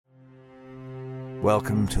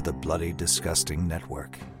Welcome to the Bloody Disgusting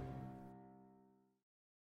Network.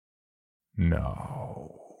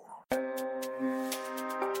 No.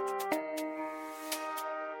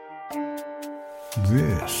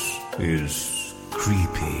 This is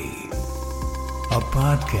Creepy, a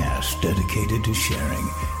podcast dedicated to sharing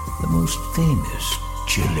the most famous,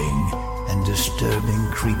 chilling, and disturbing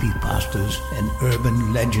creepypastas and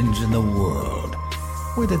urban legends in the world.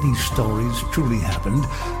 Whether these stories truly happened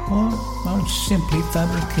or are simply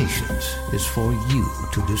fabrications is for you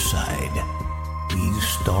to decide. These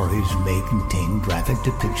stories may contain graphic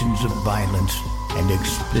depictions of violence and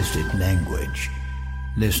explicit language.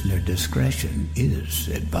 Listener discretion is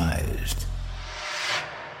advised.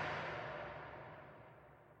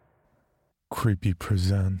 Creepy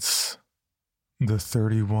presents The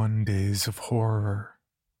 31 Days of Horror,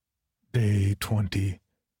 Day 20.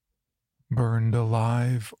 Burned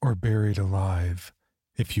alive or buried alive?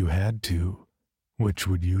 If you had to, which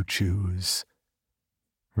would you choose?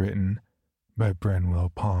 Written by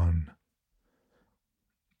Brenwell Pond.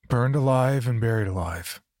 Burned alive and buried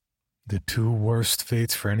alive. The two worst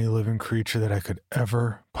fates for any living creature that I could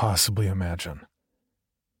ever possibly imagine.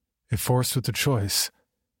 If forced with a choice,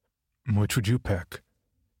 which would you pick?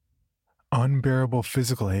 Unbearable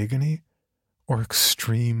physical agony or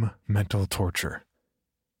extreme mental torture?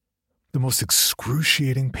 The most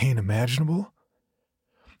excruciating pain imaginable,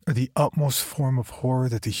 or the utmost form of horror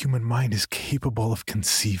that the human mind is capable of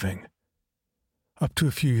conceiving? Up to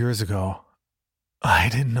a few years ago, I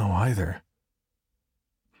didn't know either.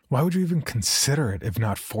 Why would you even consider it if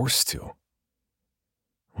not forced to?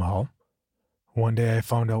 Well, one day I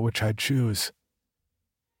found out which I'd choose.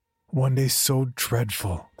 One day so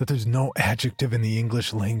dreadful that there's no adjective in the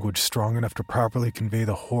English language strong enough to properly convey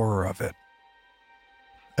the horror of it.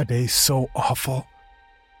 A day so awful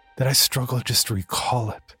that I struggle just to recall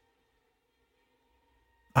it.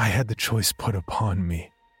 I had the choice put upon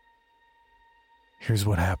me. Here's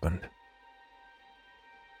what happened.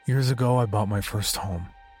 Years ago, I bought my first home.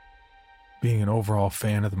 Being an overall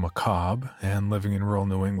fan of the macabre and living in rural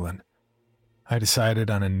New England, I decided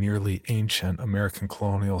on a nearly ancient American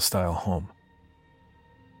colonial-style home,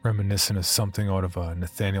 reminiscent of something out of a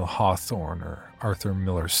Nathaniel Hawthorne or Arthur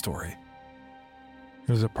Miller story.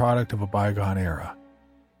 It was a product of a bygone era.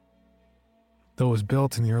 Though it was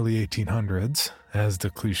built in the early 1800s, as the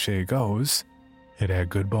cliche goes, it had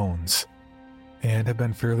good bones, and had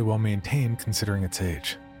been fairly well maintained considering its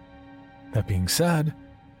age. That being said,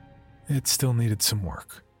 it still needed some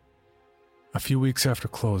work. A few weeks after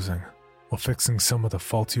closing, while fixing some of the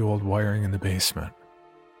faulty old wiring in the basement,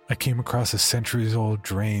 I came across a centuries-old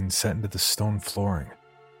drain set into the stone flooring.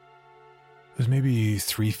 It was maybe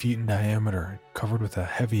 3 feet in diameter, covered with a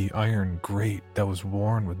heavy iron grate that was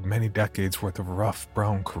worn with many decades worth of rough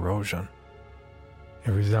brown corrosion.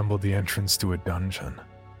 It resembled the entrance to a dungeon.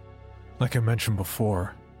 Like I mentioned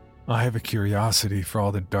before, I have a curiosity for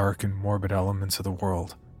all the dark and morbid elements of the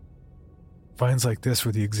world. Finds like this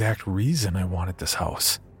were the exact reason I wanted this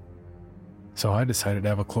house. So I decided to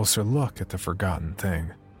have a closer look at the forgotten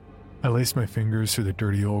thing. I laced my fingers through the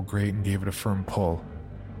dirty old grate and gave it a firm pull.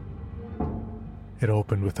 It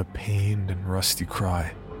opened with a pained and rusty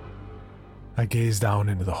cry. I gazed down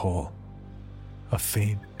into the hole. A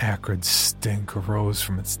faint, acrid stink arose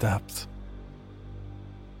from its depth.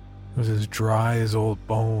 It was as dry as old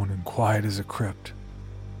bone and quiet as a crypt.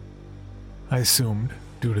 I assumed,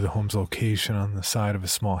 due to the home's location on the side of a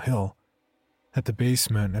small hill, that the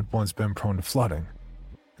basement had once been prone to flooding,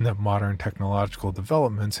 and that modern technological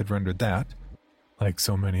developments had rendered that, like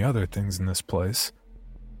so many other things in this place,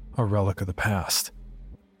 a relic of the past.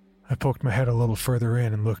 I poked my head a little further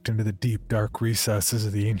in and looked into the deep, dark recesses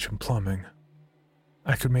of the ancient plumbing.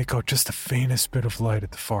 I could make out just the faintest bit of light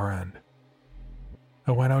at the far end.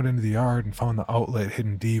 I went out into the yard and found the outlet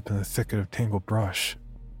hidden deep in the thicket of tangled brush.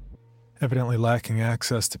 Evidently lacking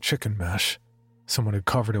access to chicken mesh, someone had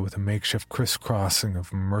covered it with a makeshift crisscrossing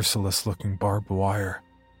of merciless-looking barbed wire,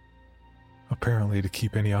 apparently to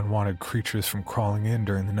keep any unwanted creatures from crawling in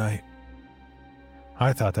during the night.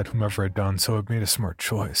 I thought that whomever had done so had made a smart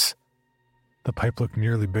choice. The pipe looked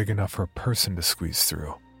nearly big enough for a person to squeeze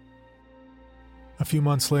through. A few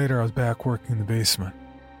months later, I was back working in the basement.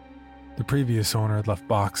 The previous owner had left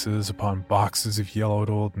boxes upon boxes of yellowed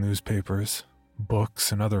old newspapers,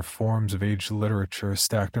 books, and other forms of aged literature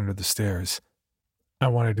stacked under the stairs. I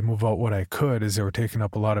wanted to move out what I could as they were taking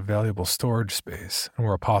up a lot of valuable storage space and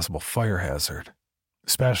were a possible fire hazard,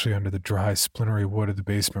 especially under the dry, splintery wood of the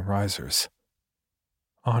basement risers.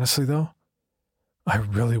 Honestly, though, I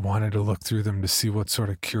really wanted to look through them to see what sort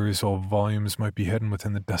of curious old volumes might be hidden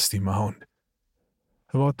within the dusty mound.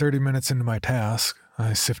 About 30 minutes into my task,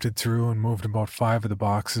 I sifted through and moved about 5 of the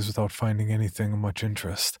boxes without finding anything of much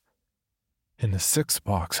interest. In the 6th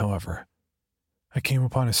box, however, I came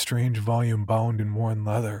upon a strange volume bound in worn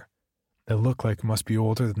leather that looked like it must be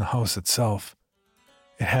older than the house itself.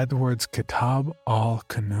 It had the words Kitab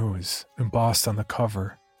al-Kunuz embossed on the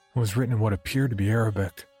cover and was written in what appeared to be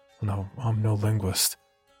Arabic. No, I'm no linguist.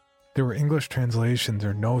 There were English translations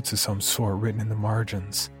or notes of some sort written in the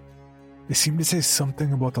margins. They seemed to say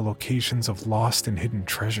something about the locations of lost and hidden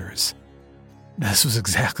treasures. This was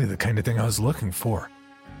exactly the kind of thing I was looking for.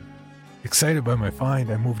 Excited by my find,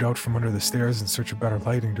 I moved out from under the stairs in search of better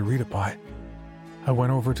lighting to read it by. I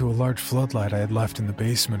went over to a large floodlight I had left in the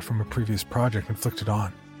basement from a previous project and flicked it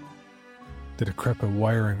on. The decrepit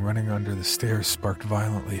wiring running under the stairs sparked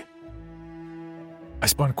violently. I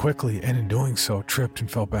spun quickly and in doing so tripped and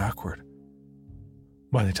fell backward.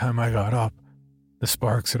 By the time I got up, the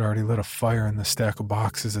sparks had already lit a fire in the stack of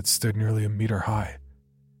boxes that stood nearly a meter high.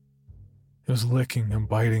 It was licking and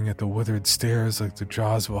biting at the withered stairs like the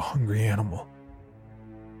jaws of a hungry animal.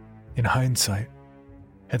 In hindsight,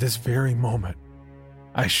 at this very moment,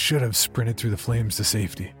 I should have sprinted through the flames to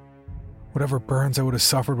safety. Whatever burns I would have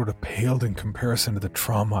suffered would have paled in comparison to the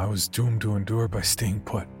trauma I was doomed to endure by staying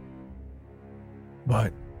put.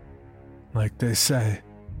 But, like they say,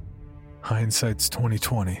 hindsight's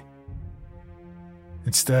 20/20.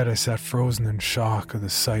 Instead, I sat frozen in shock of the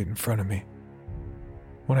sight in front of me.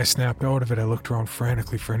 When I snapped out of it, I looked around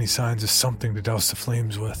frantically for any signs of something to douse the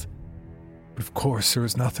flames with. But of course, there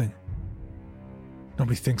was nothing.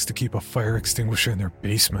 Nobody thinks to keep a fire extinguisher in their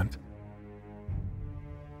basement.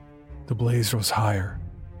 The blaze rose higher,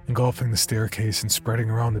 engulfing the staircase and spreading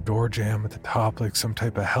around the door jamb at the top like some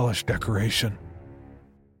type of hellish decoration.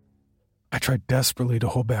 I tried desperately to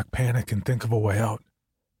hold back panic and think of a way out.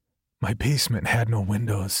 My basement had no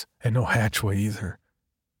windows and no hatchway either.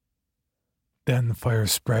 Then the fire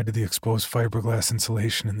spread to the exposed fiberglass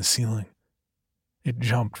insulation in the ceiling. It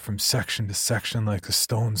jumped from section to section like a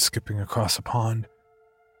stone skipping across a pond.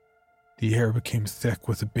 The air became thick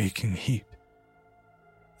with a baking heat.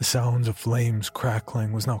 The sounds of flames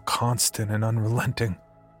crackling was now constant and unrelenting.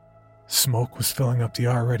 Smoke was filling up the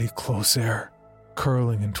already close air,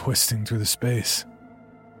 curling and twisting through the space.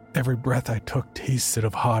 Every breath I took tasted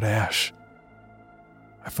of hot ash.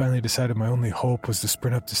 I finally decided my only hope was to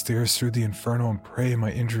sprint up the stairs through the inferno and pray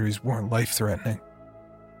my injuries weren't life-threatening.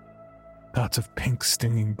 Thoughts of pink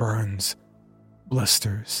stinging burns,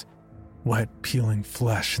 blisters, wet peeling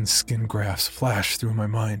flesh and skin grafts flashed through my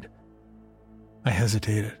mind. I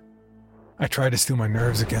hesitated. I tried to steel my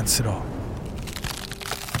nerves against it all.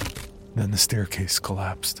 Then the staircase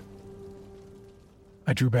collapsed.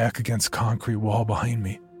 I drew back against the concrete wall behind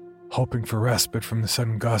me, hoping for respite from the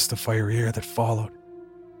sudden gust of fiery air that followed.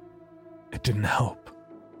 It didn't help.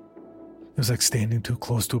 It was like standing too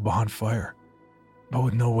close to a bonfire, but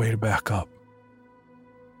with no way to back up.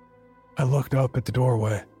 I looked up at the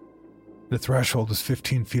doorway. The threshold was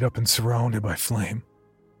 15 feet up and surrounded by flame.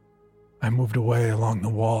 I moved away along the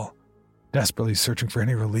wall, desperately searching for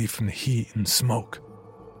any relief from the heat and smoke.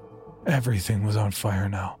 Everything was on fire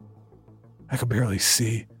now. I could barely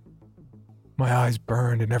see. My eyes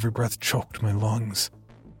burned and every breath choked my lungs.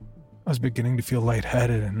 I was beginning to feel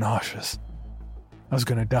lightheaded and nauseous. I was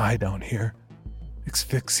going to die down here,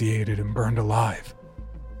 asphyxiated and burned alive.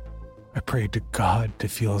 I prayed to God to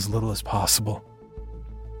feel as little as possible.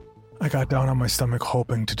 I got down on my stomach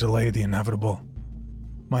hoping to delay the inevitable.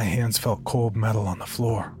 My hands felt cold metal on the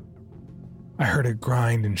floor. I heard it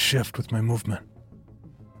grind and shift with my movement.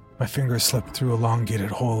 My fingers slipped through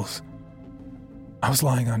elongated holes. I was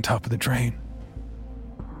lying on top of the drain.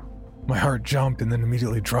 My heart jumped and then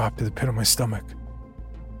immediately dropped to the pit of my stomach.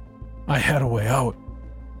 I had a way out,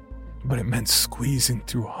 but it meant squeezing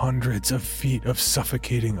through hundreds of feet of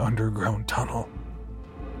suffocating underground tunnel.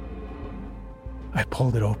 I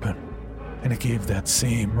pulled it open, and it gave that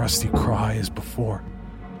same rusty cry as before.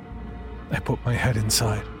 I put my head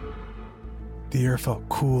inside. The air felt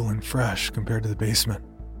cool and fresh compared to the basement.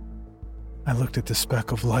 I looked at the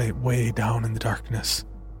speck of light way down in the darkness.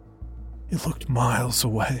 It looked miles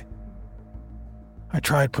away. I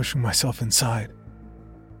tried pushing myself inside.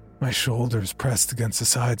 My shoulders pressed against the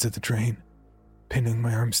sides of the drain, pinning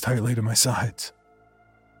my arms tightly to my sides.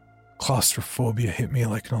 Claustrophobia hit me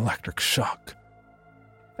like an electric shock.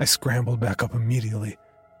 I scrambled back up immediately.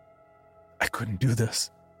 I couldn't do this.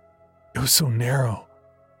 It was so narrow.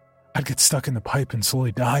 I'd get stuck in the pipe and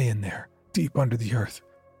slowly die in there, deep under the earth.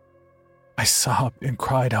 I sobbed and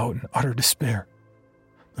cried out in utter despair.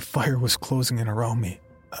 The fire was closing in around me.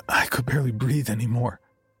 I could barely breathe anymore.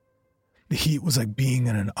 The heat was like being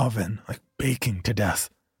in an oven, like baking to death.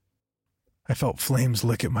 I felt flames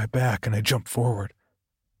lick at my back and I jumped forward.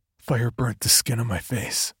 Fire burnt the skin on my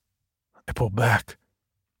face. I pulled back.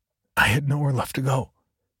 I had nowhere left to go.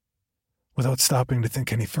 Without stopping to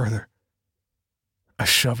think any further, I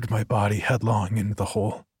shoved my body headlong into the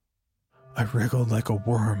hole. I wriggled like a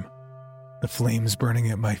worm, the flames burning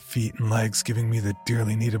at my feet and legs giving me the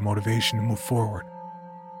dearly needed motivation to move forward.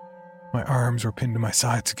 My arms were pinned to my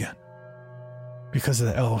sides again. Because of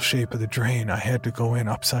the L shape of the drain, I had to go in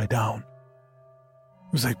upside down.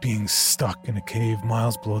 It was like being stuck in a cave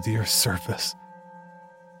miles below the Earth's surface.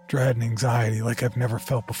 Dread and anxiety like I've never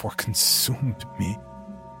felt before consumed me.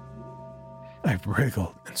 I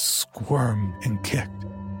wriggled and squirmed and kicked.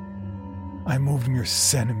 I moved mere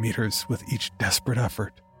centimeters with each desperate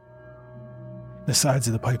effort. The sides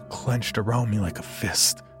of the pipe clenched around me like a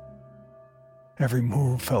fist. Every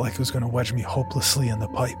move felt like it was going to wedge me hopelessly in the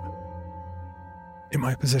pipe. In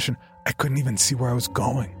my position, I couldn't even see where I was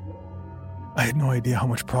going. I had no idea how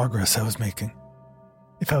much progress I was making,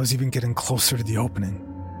 if I was even getting closer to the opening.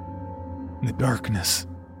 And the darkness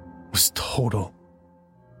was total.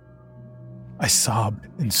 I sobbed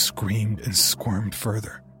and screamed and squirmed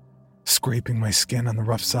further, scraping my skin on the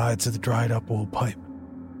rough sides of the dried-up old pipe.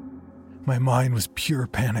 My mind was pure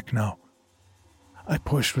panic now. I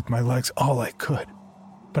pushed with my legs all I could,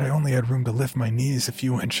 but I only had room to lift my knees a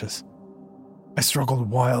few inches. I struggled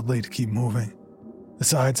wildly to keep moving, the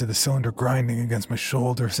sides of the cylinder grinding against my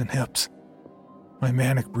shoulders and hips. My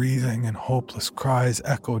manic breathing and hopeless cries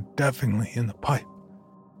echoed deafeningly in the pipe.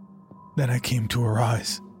 Then I came to a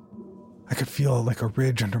rise. I could feel it like a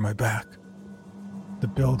ridge under my back. The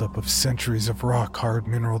buildup of centuries of rock-hard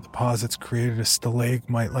mineral deposits created a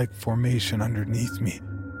stalagmite-like formation underneath me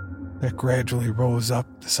that gradually rose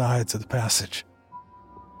up the sides of the passage.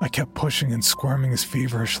 I kept pushing and squirming as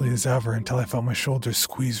feverishly as ever until I felt my shoulders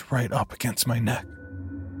squeeze right up against my neck.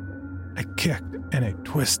 I kicked and I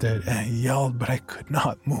twisted and I yelled, but I could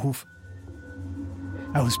not move.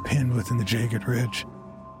 I was pinned within the jagged ridge.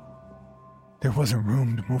 There wasn't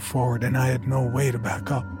room to move forward, and I had no way to back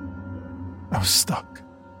up. I was stuck.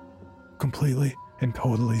 Completely and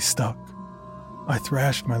totally stuck. I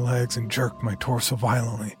thrashed my legs and jerked my torso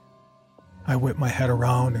violently. I whipped my head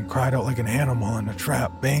around and cried out like an animal in a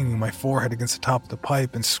trap, banging my forehead against the top of the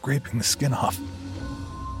pipe and scraping the skin off.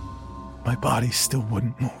 My body still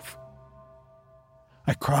wouldn't move.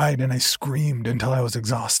 I cried and I screamed until I was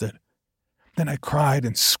exhausted. Then I cried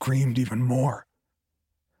and screamed even more.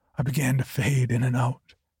 I began to fade in and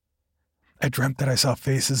out. I dreamt that I saw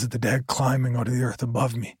faces of the dead climbing out of the earth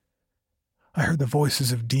above me. I heard the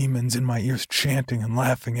voices of demons in my ears chanting and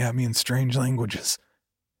laughing at me in strange languages.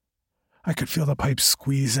 I could feel the pipe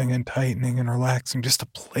squeezing and tightening and relaxing just to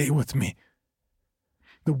play with me.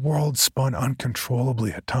 The world spun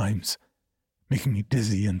uncontrollably at times, making me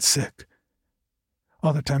dizzy and sick.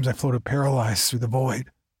 Other times I floated paralyzed through the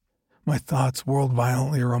void. My thoughts whirled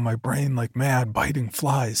violently around my brain like mad, biting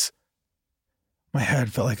flies. My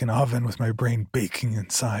head felt like an oven with my brain baking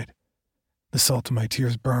inside. The salt of my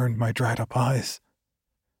tears burned my dried-up eyes.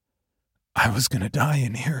 I was going to die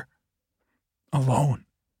in here. Alone.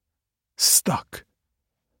 Stuck.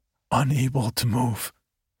 Unable to move.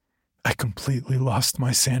 I completely lost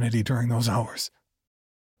my sanity during those hours.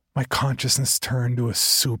 My consciousness turned to a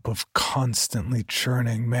soup of constantly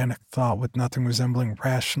churning, manic thought with nothing resembling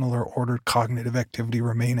rational or ordered cognitive activity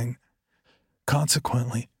remaining.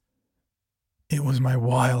 Consequently, it was my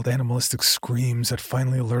wild, animalistic screams that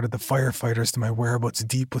finally alerted the firefighters to my whereabouts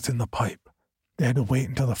deep within the pipe. They had to wait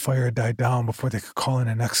until the fire died down before they could call in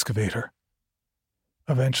an excavator.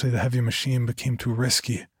 Eventually, the heavy machine became too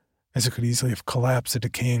risky, as it could easily have collapsed a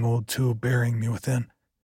decaying old tube burying me within.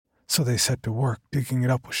 So they set to work digging it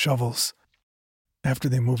up with shovels. After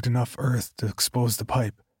they moved enough earth to expose the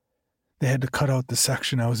pipe, they had to cut out the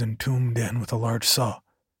section I was entombed in with a large saw.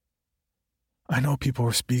 I know people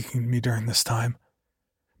were speaking to me during this time,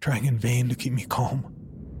 trying in vain to keep me calm.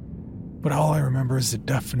 But all I remember is the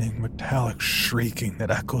deafening, metallic shrieking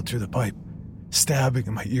that echoed through the pipe, stabbing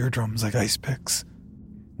at my eardrums like ice picks.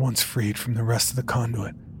 Once freed from the rest of the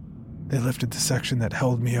conduit, they lifted the section that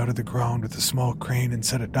held me out of the ground with a small crane and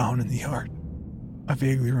set it down in the yard. I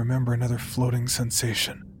vaguely remember another floating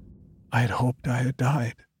sensation. I had hoped I had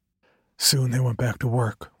died. Soon they went back to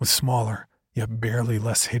work with smaller, yet barely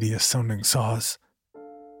less hideous-sounding saws.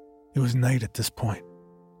 It was night at this point,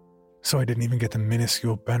 so I didn't even get the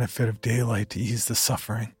minuscule benefit of daylight to ease the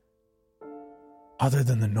suffering. Other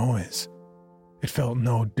than the noise, it felt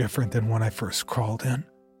no different than when I first crawled in.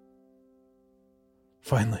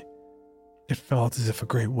 Finally, it felt as if a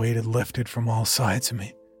great weight had lifted from all sides of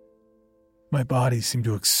me. My body seemed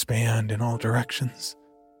to expand in all directions.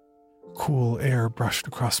 Cool air brushed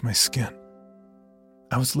across my skin.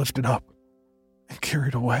 I was lifted up and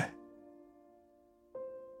carried away.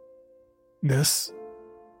 This,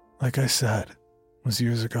 like I said, was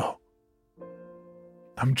years ago.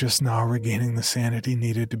 I'm just now regaining the sanity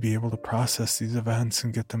needed to be able to process these events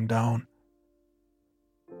and get them down.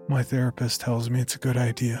 My therapist tells me it's a good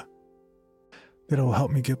idea, that it will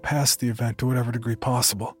help me get past the event to whatever degree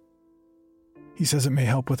possible. He says it may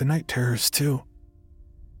help with the night terrors too.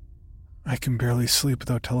 I can barely sleep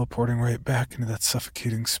without teleporting right back into that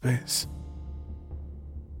suffocating space.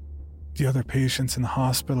 The other patients in the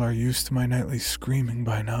hospital are used to my nightly screaming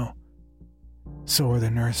by now. So are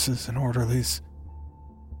the nurses and orderlies.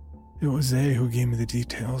 It was they who gave me the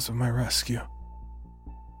details of my rescue.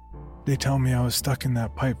 They tell me I was stuck in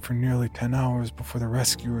that pipe for nearly 10 hours before the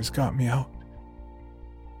rescuers got me out.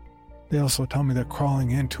 They also tell me that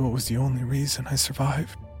crawling into it was the only reason I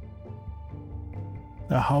survived.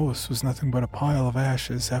 The house was nothing but a pile of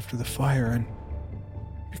ashes after the fire, and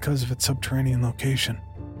because of its subterranean location,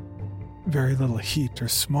 very little heat or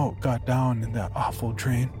smoke got down in that awful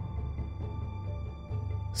drain.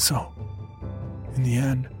 So, in the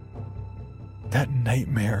end, that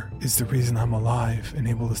nightmare is the reason I'm alive and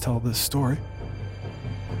able to tell this story.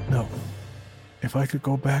 No, if I could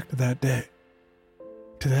go back to that day,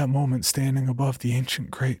 to that moment standing above the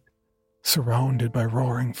ancient grate, surrounded by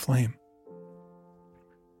roaring flame,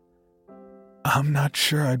 I'm not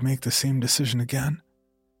sure I'd make the same decision again.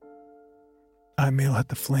 I may let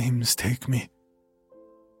the flames take me.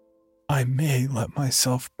 I may let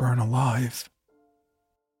myself burn alive.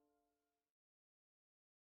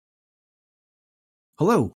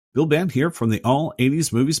 Hello, Bill Band here from the All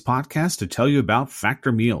 80s Movies podcast to tell you about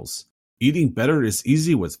Factor Meals. Eating better is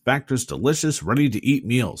easy with Factor's delicious, ready-to-eat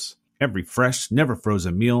meals. Every fresh, never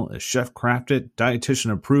frozen meal is chef-crafted,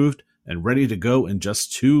 dietitian approved, and ready to go in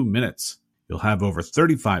just 2 minutes. You'll have over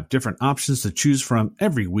 35 different options to choose from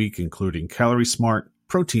every week, including Calorie Smart,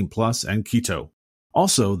 Protein Plus, and Keto.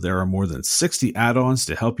 Also, there are more than 60 add-ons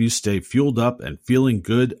to help you stay fueled up and feeling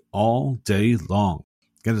good all day long.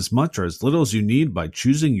 Get as much or as little as you need by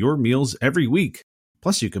choosing your meals every week.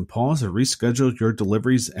 Plus, you can pause or reschedule your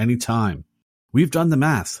deliveries anytime. We've done the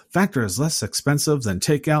math. Factor is less expensive than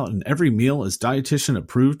takeout, and every meal is dietitian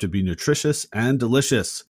approved to be nutritious and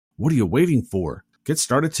delicious. What are you waiting for? Get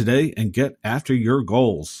started today and get after your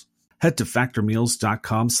goals. Head to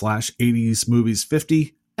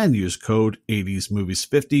factormeals.com/80smovies50 and use code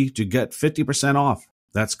 80smovies50 to get 50% off.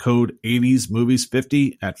 That's code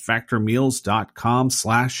 80smovies50 at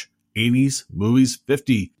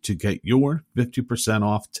factormeals.com/80smovies50 to get your 50%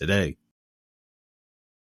 off today.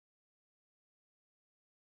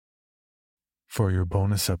 For your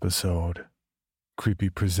bonus episode, Creepy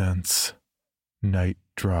presents Night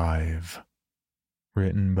Drive,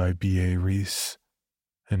 written by B.A. Reese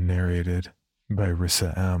and narrated by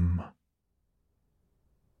Rissa M.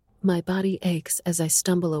 My body aches as I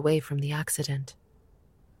stumble away from the accident.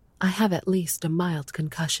 I have at least a mild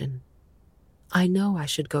concussion. I know I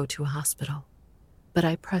should go to a hospital, but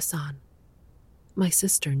I press on. My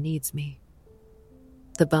sister needs me.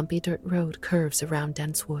 The bumpy dirt road curves around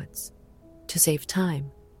dense woods. To save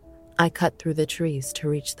time, I cut through the trees to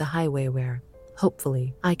reach the highway where,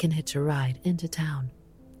 hopefully, I can hitch a ride into town.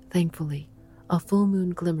 Thankfully, a full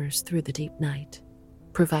moon glimmers through the deep night,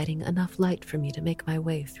 providing enough light for me to make my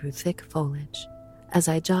way through thick foliage. As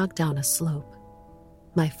I jog down a slope,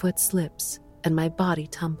 my foot slips and my body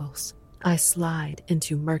tumbles. I slide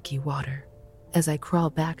into murky water. As I crawl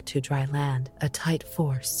back to dry land, a tight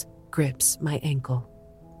force grips my ankle.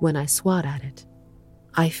 When I swat at it,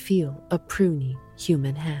 I feel a pruny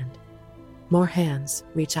human hand. More hands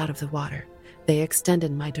reach out of the water. They extend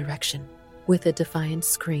in my direction. With a defiant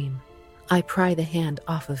scream, I pry the hand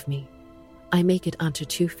off of me. I make it onto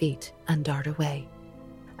 2 feet and dart away.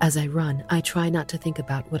 As I run, I try not to think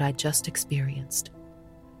about what I just experienced.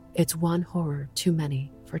 It's one horror too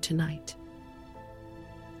many for tonight.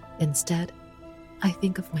 Instead, I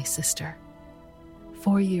think of my sister,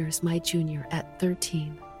 4 years my junior at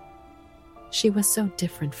 13. She was so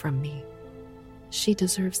different from me. She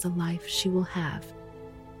deserves the life she will have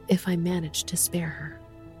if I manage to spare her.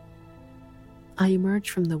 I emerge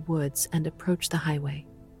from the woods and approach the highway.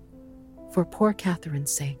 For poor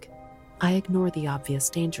Catherine's sake, I ignore the obvious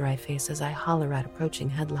danger I face as I holler at approaching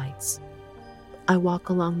headlights. I walk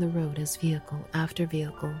along the road as vehicle after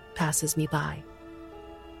vehicle passes me by.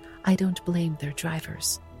 I don't blame their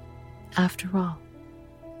drivers. After all,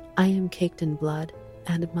 I am caked in blood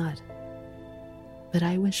and mud. But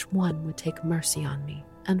I wish one would take mercy on me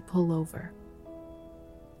and pull over.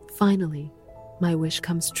 Finally, My wish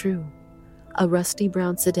comes true. A rusty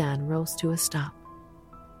brown sedan rolls to a stop.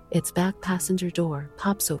 Its back passenger door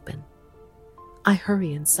pops open. I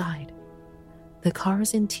hurry inside. The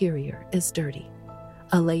car's interior is dirty.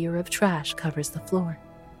 A layer of trash covers the floor.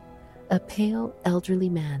 A pale, elderly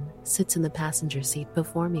man sits in the passenger seat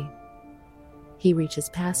before me. He reaches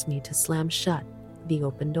past me to slam shut the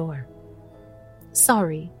open door.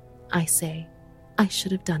 "Sorry," I say. "I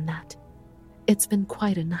should have done that. It's been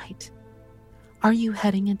quite a night. Are you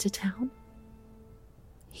heading into town?"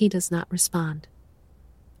 He does not respond.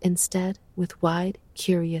 Instead, with wide,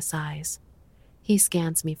 curious eyes, he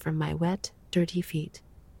scans me from my wet, dirty feet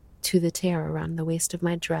to the tear around the waist of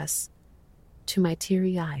my dress, to my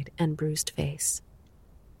teary-eyed and bruised face.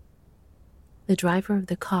 The driver of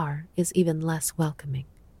the car is even less welcoming.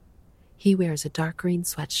 He wears a dark green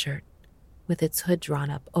sweatshirt with its hood drawn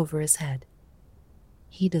up over his head.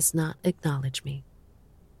 He does not acknowledge me.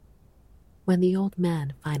 When the old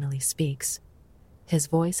man finally speaks, his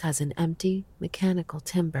voice has an empty, mechanical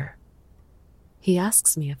timbre. He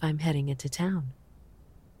asks me if I'm heading into town.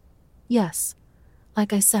 "Yes,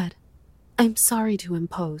 like I said, I'm sorry to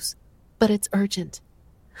impose, but it's urgent.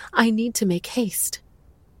 I need to make haste."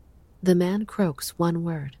 The man croaks one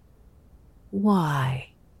word.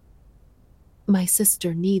 "Why?" "My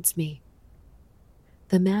sister needs me."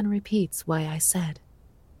 The man repeats why I said,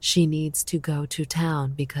 "She needs to go to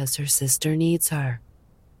town because her sister needs her."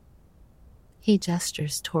 He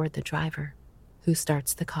gestures toward the driver, who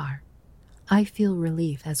starts the car. I feel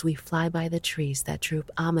relief as we fly by the trees that droop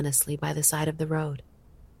ominously by the side of the road.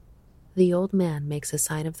 The old man makes a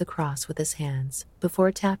sign of the cross with his hands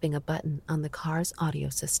before tapping a button on the car's audio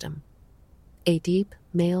system. A deep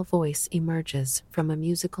male voice emerges from a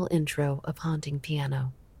musical intro of haunting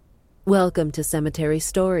piano. "Welcome to Cemetery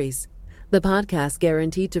Stories, the podcast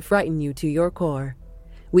guaranteed to frighten you to your core.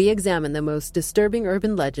 We examine the most disturbing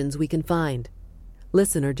urban legends we can find.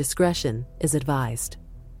 Listener discretion is advised."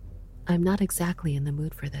 I'm not exactly in the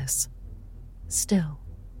mood for this. Still,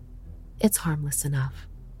 it's harmless enough.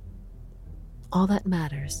 All that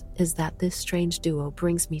matters is that this strange duo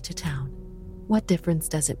brings me to town. What difference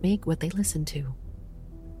does it make what they listen to?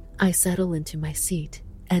 I settle into my seat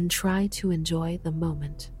and try to enjoy the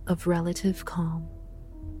moment of relative calm.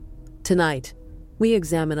 Tonight, we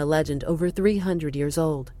examine a legend over 300 years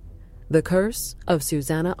old, the curse of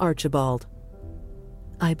Susanna Archibald.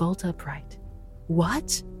 I bolt upright.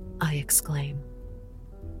 "What?" I exclaim.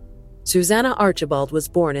 Susanna Archibald was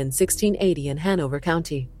born in 1680 in Hanover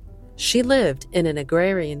County. She lived in an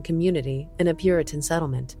agrarian community in a Puritan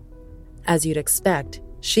settlement. As you'd expect,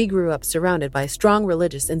 she grew up surrounded by strong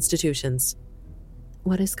religious institutions.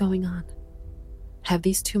 What is going on? Have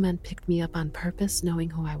these two men picked me up on purpose,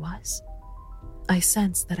 knowing who I was? I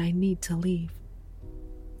sense that I need to leave.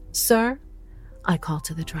 "Sir," I call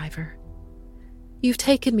to the driver. "You've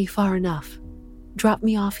taken me far enough. Drop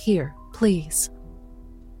me off here, please."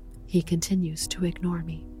 He continues to ignore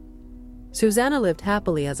me. Susanna lived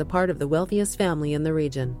happily as a part of the wealthiest family in the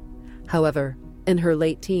region. However, in her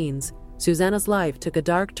late teens, Susanna's life took a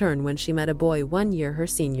dark turn when she met a boy 1 year her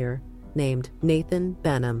senior, named Nathan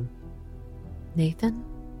Benham. Nathan?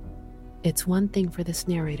 It's one thing for this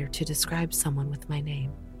narrator to describe someone with my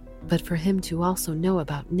name, but for him to also know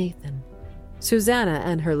about Nathan. Susanna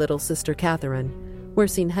and her little sister Catherine were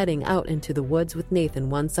seen heading out into the woods with Nathan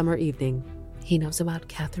one summer evening. He knows about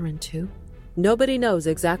Catherine too? Nobody knows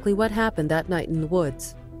exactly what happened that night in the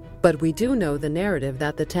woods, but we do know the narrative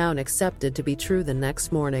that the town accepted to be true the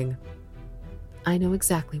next morning. I know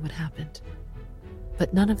exactly what happened,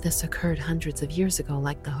 but none of this occurred hundreds of years ago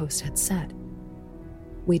like the host had said.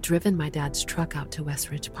 We'd driven my dad's truck out to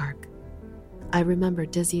Westridge Park. I remember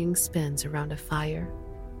dizzying spins around a fire,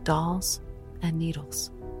 dolls, and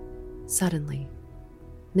needles. Suddenly,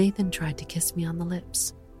 Nathan tried to kiss me on the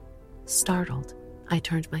lips. Startled, I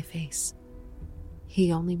turned my face.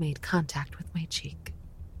 He only made contact with my cheek.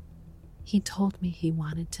 He told me he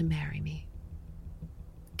wanted to marry me.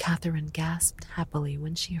 Catherine gasped happily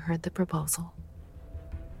when she heard the proposal.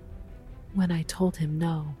 When I told him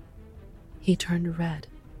no, he turned red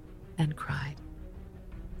and cried.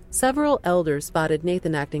 Several elders spotted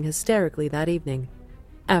Nathan acting hysterically that evening.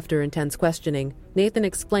 After intense questioning, Nathan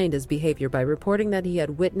explained his behavior by reporting that he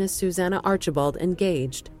had witnessed Susanna Archibald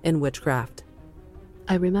engaged in witchcraft.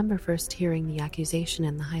 I remember first hearing the accusation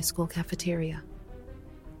in the high school cafeteria.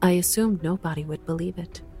 I assumed nobody would believe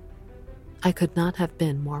it. I could not have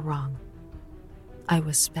been more wrong. I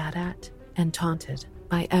was spat at and taunted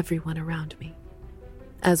by everyone around me.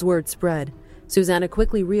 As word spread, Susanna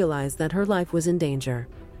quickly realized that her life was in danger.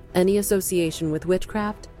 Any association with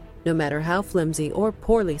witchcraft, no matter how flimsy or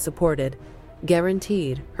poorly supported,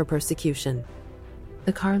 guaranteed her persecution.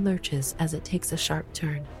 The car lurches as it takes a sharp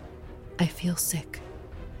turn. I feel sick.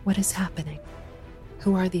 What is happening?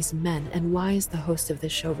 Who are these men, and why is the host of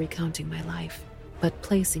this show recounting my life, but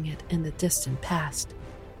placing it in the distant past?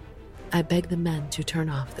 I beg the men to turn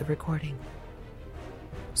off the recording.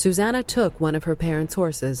 Susanna took one of her parents'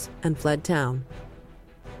 horses and fled town.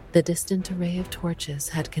 The distant array of torches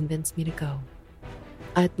had convinced me to go.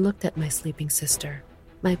 I'd looked at my sleeping sister,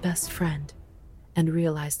 my best friend, and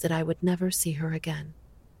realized that I would never see her again.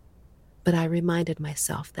 But I reminded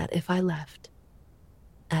myself that if I left,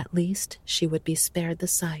 at least she would be spared the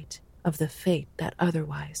sight of the fate that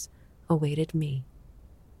otherwise awaited me.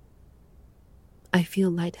 I feel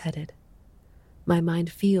lightheaded. My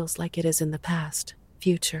mind feels like it is in the past,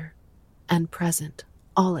 future, and present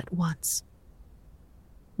all at once.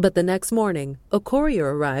 But the next morning, a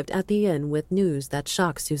courier arrived at the inn with news that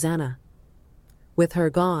shocked Susanna. With her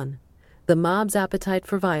gone, the mob's appetite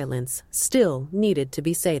for violence still needed to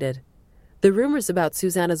be sated. The rumors about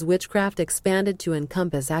Susanna's witchcraft expanded to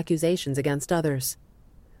encompass accusations against others.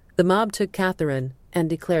 The mob took Catherine and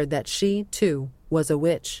declared that she, too, was a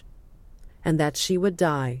witch, and that she would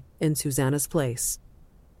die in Susanna's place.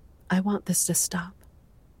 I want this to stop.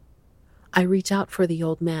 I reach out for the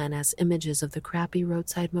old man as images of the crappy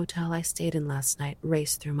roadside motel I stayed in last night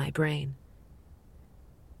race through my brain.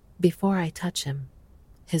 Before I touch him,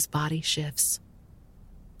 his body shifts.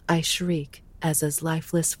 I shriek as his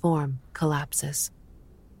lifeless form collapses.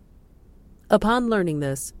 Upon learning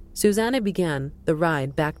this, Susanna began the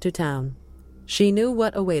ride back to town. She knew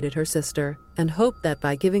what awaited her sister and hoped that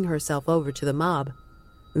by giving herself over to the mob,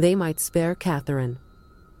 they might spare Catherine.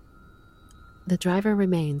 The driver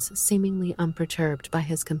remains seemingly unperturbed by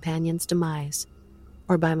his companion's demise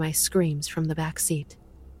or by my screams from the back seat.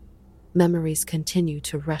 Memories continue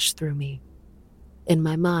to rush through me. In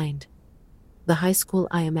my mind, the high school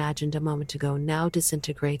I imagined a moment ago now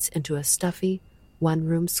disintegrates into a stuffy,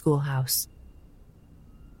 one-room schoolhouse.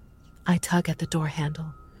 I tug at the door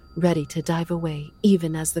handle, ready to dive away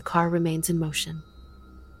even as the car remains in motion.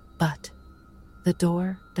 But the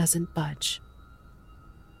door doesn't budge.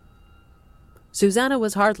 Susanna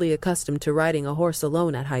was hardly accustomed to riding a horse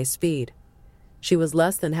alone at high speed. She was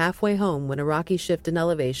less than halfway home when a rocky shift in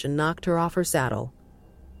elevation knocked her off her saddle.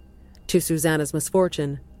 To Susanna's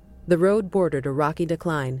misfortune, the road bordered a rocky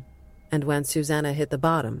decline, and when Susanna hit the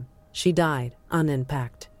bottom, she died on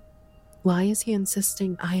impact. Why is he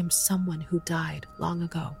insisting I am someone who died long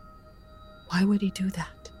ago? Why would he do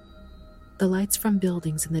that? The lights from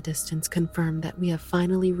buildings in the distance confirm that we have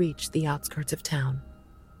finally reached the outskirts of town.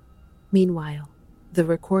 Meanwhile, the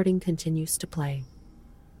recording continues to play.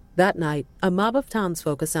 That night, a mob of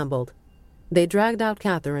townsfolk assembled. They dragged out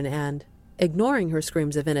Catherine and, ignoring her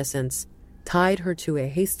screams of innocence, tied her to a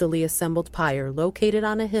hastily assembled pyre located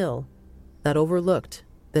on a hill that overlooked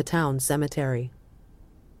the town cemetery.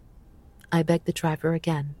 I begged the driver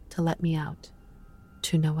again to let me out,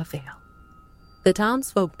 to no avail. The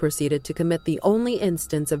townsfolk proceeded to commit the only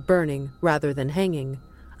instance of burning, rather than hanging,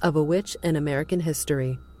 of a witch in American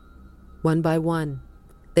history. One by one,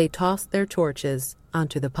 they tossed their torches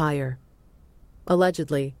onto the pyre.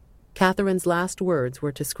 Allegedly, Catherine's last words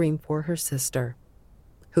were to scream for her sister,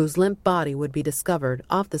 whose limp body would be discovered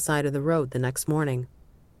off the side of the road the next morning.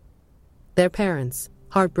 Their parents,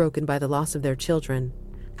 heartbroken by the loss of their children,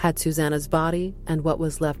 had Susanna's body and what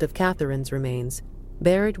was left of Catherine's remains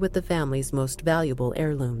buried with the family's most valuable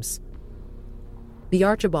heirlooms. The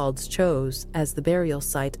Archibalds chose, as the burial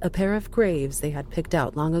site, a pair of graves they had picked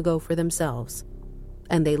out long ago for themselves,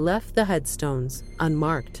 and they left the headstones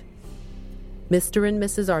unmarked. Mr. and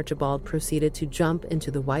Mrs. Archibald proceeded to jump into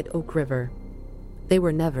the White Oak River. They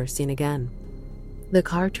were never seen again. The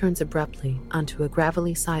car turns abruptly onto a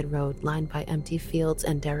gravelly side road lined by empty fields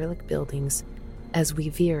and derelict buildings as we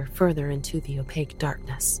veer further into the opaque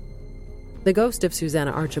darkness. The ghost of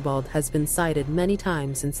Susanna Archibald has been sighted many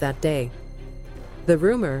times since that day. The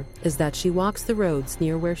rumor is that she walks the roads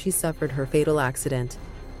near where she suffered her fatal accident,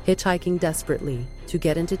 hitchhiking desperately to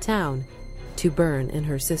get into town to burn in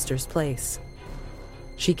her sister's place.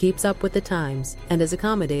 She keeps up with the times and is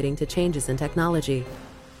accommodating to changes in technology.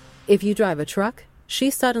 If you drive a truck, she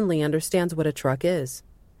suddenly understands what a truck is.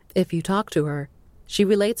 If you talk to her, she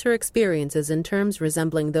relates her experiences in terms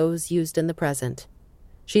resembling those used in the present.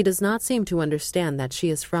 She does not seem to understand that she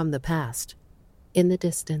is from the past. In the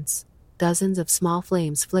distance, dozens of small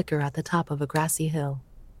flames flicker at the top of a grassy hill.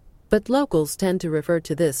 But locals tend to refer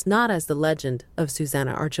to this not as the legend of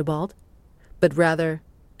Susanna Archibald, but rather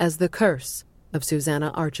as the curse of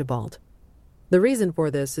Susanna Archibald. The reason for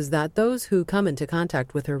this is that those who come into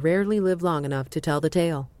contact with her rarely live long enough to tell the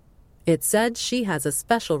tale. It's said she has a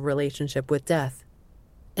special relationship with death,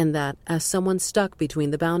 in that, as someone stuck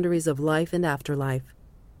between the boundaries of life and afterlife,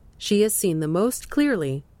 she is seen the most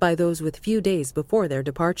clearly by those with few days before their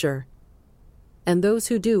departure. And those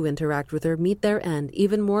who do interact with her meet their end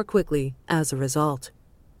even more quickly as a result.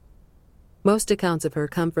 Most accounts of her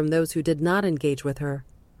come from those who did not engage with her,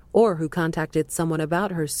 or who contacted someone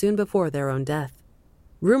about her soon before their own death.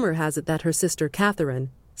 Rumor has it that her sister Catherine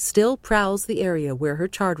still prowls the area where her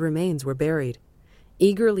charred remains were buried,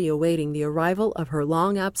 eagerly awaiting the arrival of her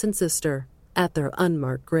long-absent sister at their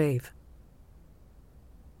unmarked grave.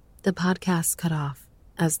 The podcast cut off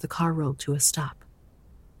as the car rolled to a stop.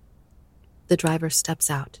 The driver steps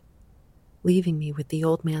out, leaving me with the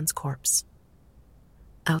old man's corpse.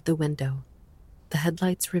 Out the window, the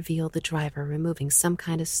headlights reveal the driver removing some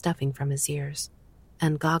kind of stuffing from his ears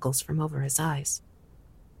and goggles from over his eyes.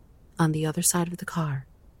 On the other side of the car,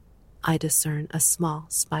 I discern a small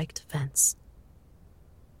spiked fence.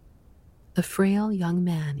 A frail young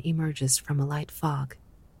man emerges from a light fog.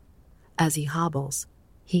 As he hobbles,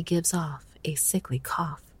 he gives off a sickly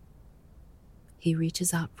cough. He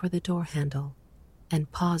reaches out for the door handle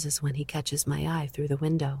and pauses when he catches my eye through the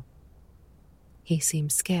window. He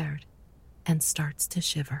seems scared and starts to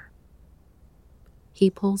shiver. He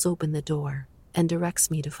pulls open the door and directs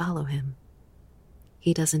me to follow him.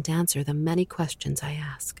 He doesn't answer the many questions I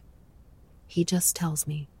ask. He just tells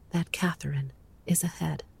me that Catherine is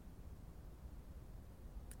ahead.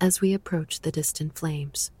 As we approach the distant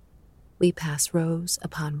flames, we pass rows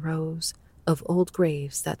upon rows of old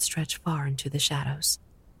graves that stretch far into the shadows.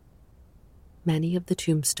 Many of the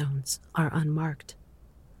tombstones are unmarked,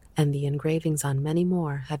 and the engravings on many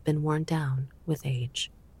more have been worn down with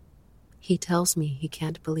age. He tells me he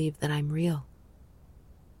can't believe that I'm real.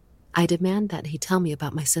 I demand that he tell me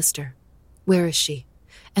about my sister. Where is she?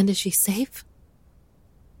 And is she safe?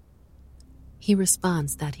 He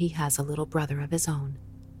responds that he has a little brother of his own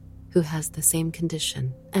who has the same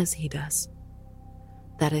condition as he does.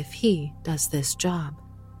 That if he does this job,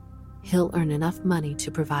 he'll earn enough money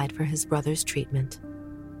to provide for his brother's treatment.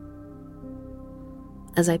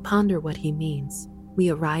 As I ponder what he means, we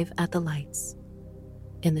arrive at the lights.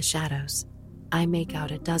 In the shadows, I make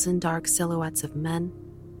out a dozen dark silhouettes of men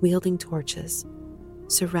wielding torches,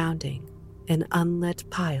 surrounding an unlit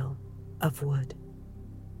pile of wood.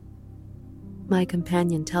 My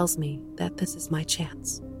companion tells me that this is my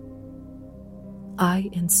chance. I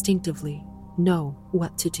instinctively know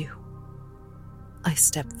what to do. I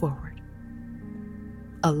step forward.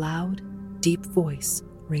 A loud, deep voice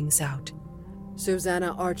rings out.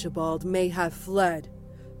 Susanna Archibald may have fled,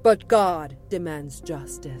 but God demands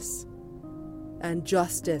justice. And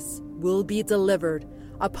justice will be delivered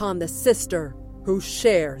upon the sister who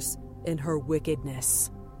shares in her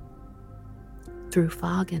wickedness. Through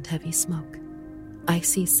fog and heavy smoke, I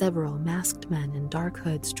see several masked men in dark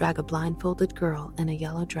hoods drag a blindfolded girl in a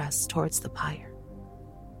yellow dress towards the pyre.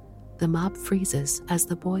 The mob freezes as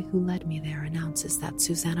the boy who led me there announces that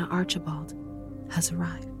Susanna Archibald has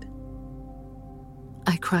arrived.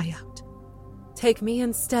 I cry out, Take me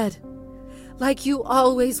instead, like you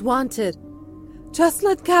always wanted. Just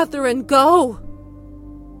let Catherine go.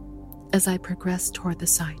 As I progress toward the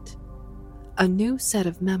site, a new set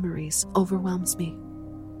of memories overwhelms me.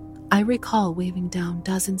 I recall waving down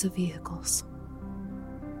dozens of vehicles.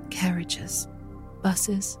 Carriages,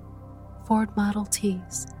 buses, Ford Model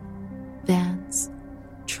Ts, vans,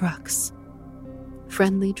 trucks,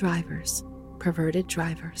 friendly drivers, perverted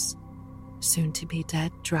drivers, soon-to-be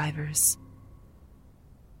dead drivers.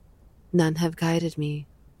 None have guided me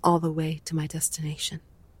all the way to my destination.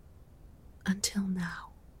 Until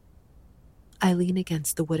now. I lean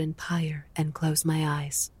against the wooden pyre and close my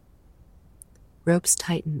eyes. Ropes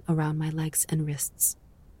tighten around my legs and wrists.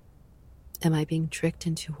 Am I being tricked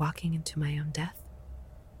into walking into my own death?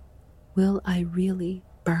 Will I really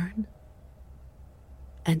burn?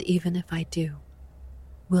 And even if I do,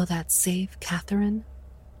 will that save Catherine?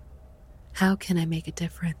 How can I make a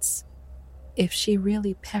difference if she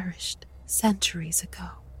really perished centuries ago?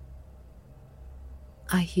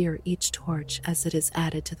 I hear each torch as it is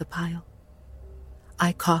added to the pile.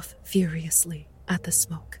 I cough furiously at the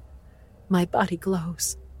smoke. My body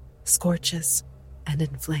glows, scorches, and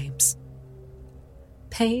inflames.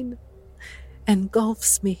 Pain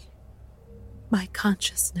engulfs me. My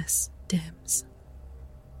consciousness dims.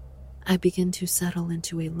 I begin to settle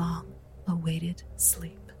into a long-awaited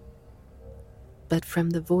sleep. But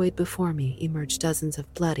from the void before me emerge dozens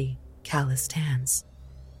of bloody, calloused hands.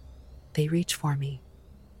 They reach for me,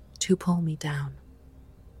 to pull me down.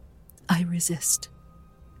 I resist.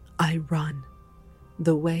 I run,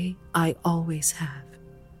 the way I always have,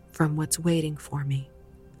 from what's waiting for me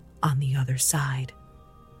on the other side.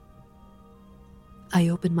 I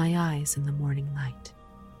open my eyes in the morning light.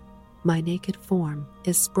 My naked form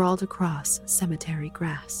is sprawled across cemetery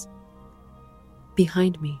grass.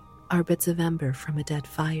 Behind me are bits of ember from a dead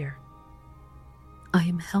fire. I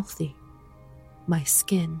am healthy. My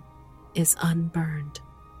skin is unburned.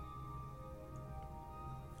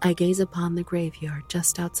 I gaze upon the graveyard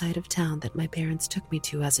just outside of town that my parents took me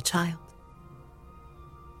to as a child.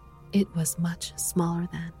 It was much smaller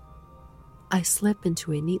then. I slip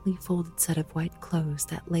into a neatly folded set of white clothes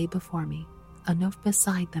that lay before me. A note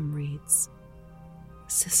beside them reads,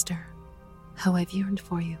 "Sister, how I've yearned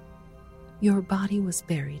for you. Your body was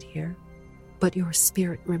buried here, but your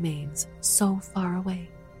spirit remains so far away.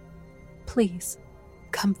 Please,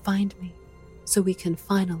 come find me so we can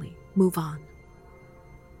finally move on."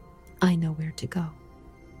 I know where to go.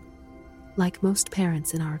 Like most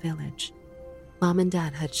parents in our village, Mom and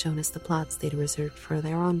Dad had shown us the plots they'd reserved for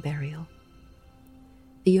their own burial.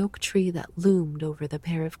 The oak tree that loomed over the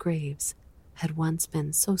pair of graves had once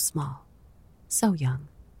been so small, so young.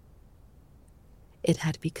 It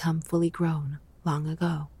had become fully grown long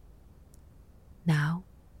ago. Now,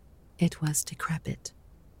 it was decrepit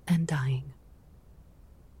and dying.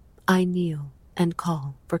 I kneel and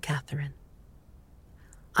call for Catherine.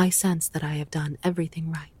 I sense that I have done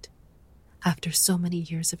everything right. After so many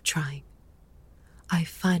years of trying, I've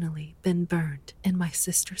finally been burned in my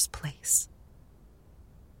sister's place.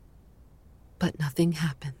 But nothing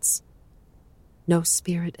happens. No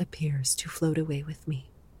spirit appears to float away with me.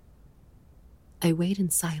 I wait in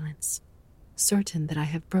silence, certain that I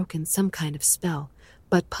have broken some kind of spell,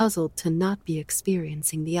 but puzzled to not be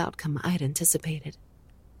experiencing the outcome I'd anticipated.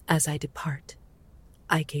 As I depart,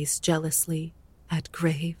 I gaze jealously at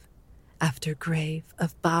grave after grave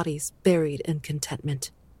of bodies buried in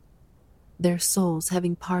contentment, their souls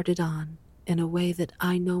having parted on in a way that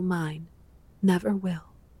I know mine never will.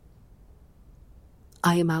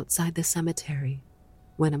 I am outside the cemetery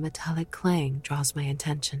when a metallic clang draws my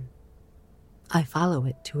attention. I follow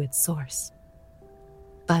it to its source.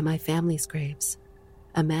 By my family's graves,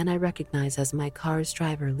 a man I recognize as my car's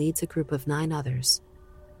driver leads a group of 9 others,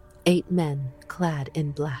 8 men clad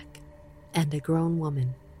in black, and a grown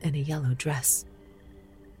woman in a yellow dress.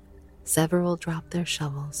 Several drop their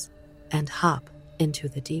shovels and hop into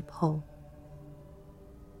the deep hole.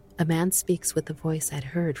 A man speaks with the voice I'd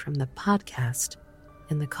heard from the podcast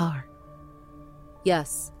in the car.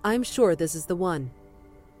 "Yes, I'm sure this is the one.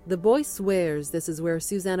 The boy swears this is where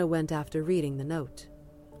Susanna went after reading the note."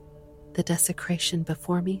 The desecration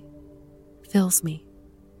before me fills me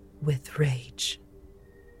with rage.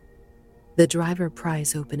 The driver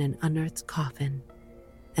pries open an unearthed coffin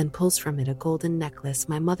and pulls from it a golden necklace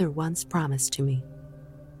my mother once promised to me.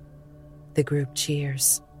 The group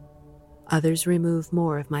cheers. Others remove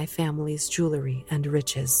more of my family's jewelry and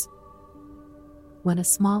riches. When a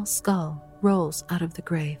small skull rolls out of the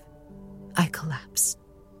grave, I collapse.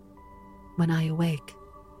 When I awake,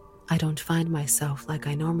 I don't find myself like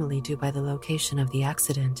I normally do by the location of the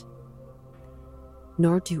accident.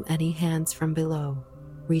 Nor do any hands from below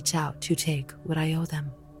reach out to take what I owe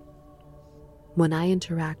them. When I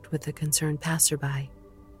interact with a concerned passerby,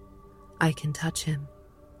 I can touch him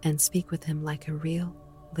and speak with him like a real,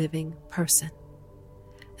 living person.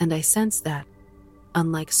 And I sense that,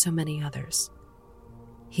 unlike so many others,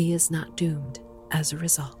 he is not doomed as a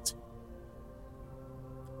result.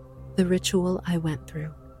 The ritual I went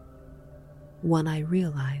through, one I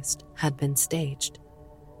realized had been staged,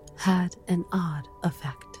 had an odd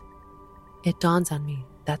effect. It dawns on me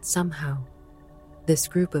that somehow this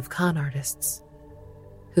group of con artists,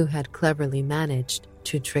 who had cleverly managed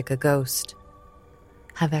to trick a ghost,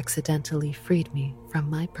 have accidentally freed me from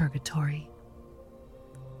my purgatory.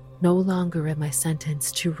 No longer am I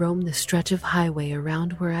sentenced to roam the stretch of highway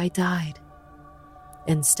around where I died.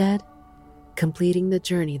 Instead, completing the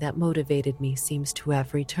journey that motivated me seems to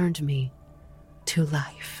have returned me to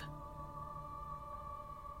life.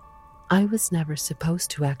 I was never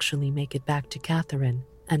supposed to actually make it back to Catherine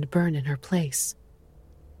and burn in her place,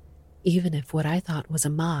 even if what I thought was a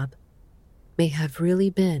mob may have really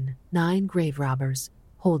been 9 grave robbers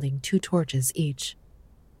holding 2 torches each.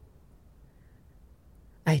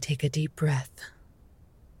 I take a deep breath.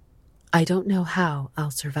 I don't know how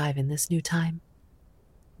I'll survive in this new time,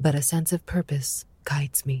 but a sense of purpose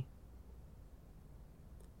guides me.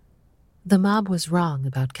 The mob was wrong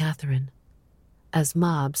about Catherine, as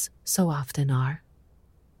mobs so often are.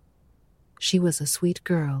 She was a sweet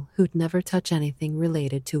girl who'd never touch anything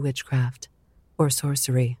related to witchcraft or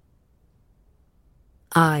sorcery.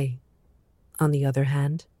 I, on the other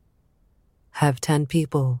hand, have 10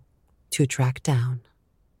 people to track down.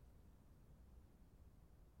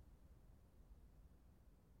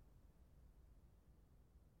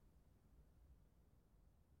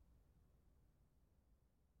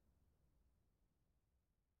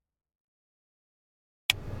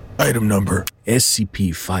 Item number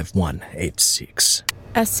SCP-5186.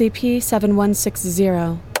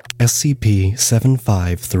 SCP-7160.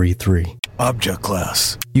 SCP-7533. Object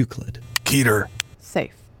Class Euclid. Keter.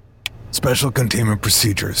 Safe. Special Containment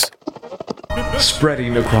Procedures.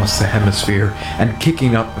 Spreading across the hemisphere and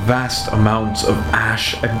kicking up vast amounts of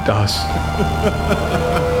ash and dust.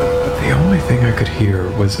 The only thing I could hear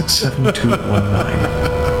was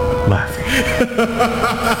 7219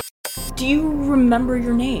 laughing. Do you remember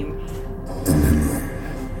your name?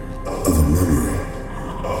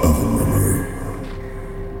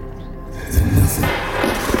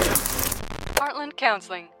 Heartland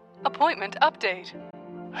Counseling. Appointment update.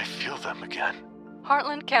 I feel them again.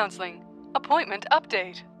 Heartland Counseling. Appointment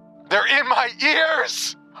update. They're in my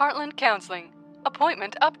ears! Heartland Counseling.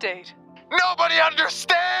 Appointment update. Nobody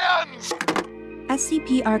understands!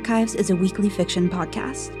 SCP Archives is a weekly fiction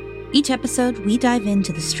podcast. Each episode, we dive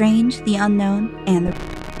into the strange, the unknown, and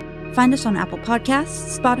the... Find us on Apple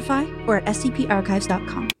Podcasts, Spotify, or at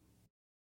scparchives.com.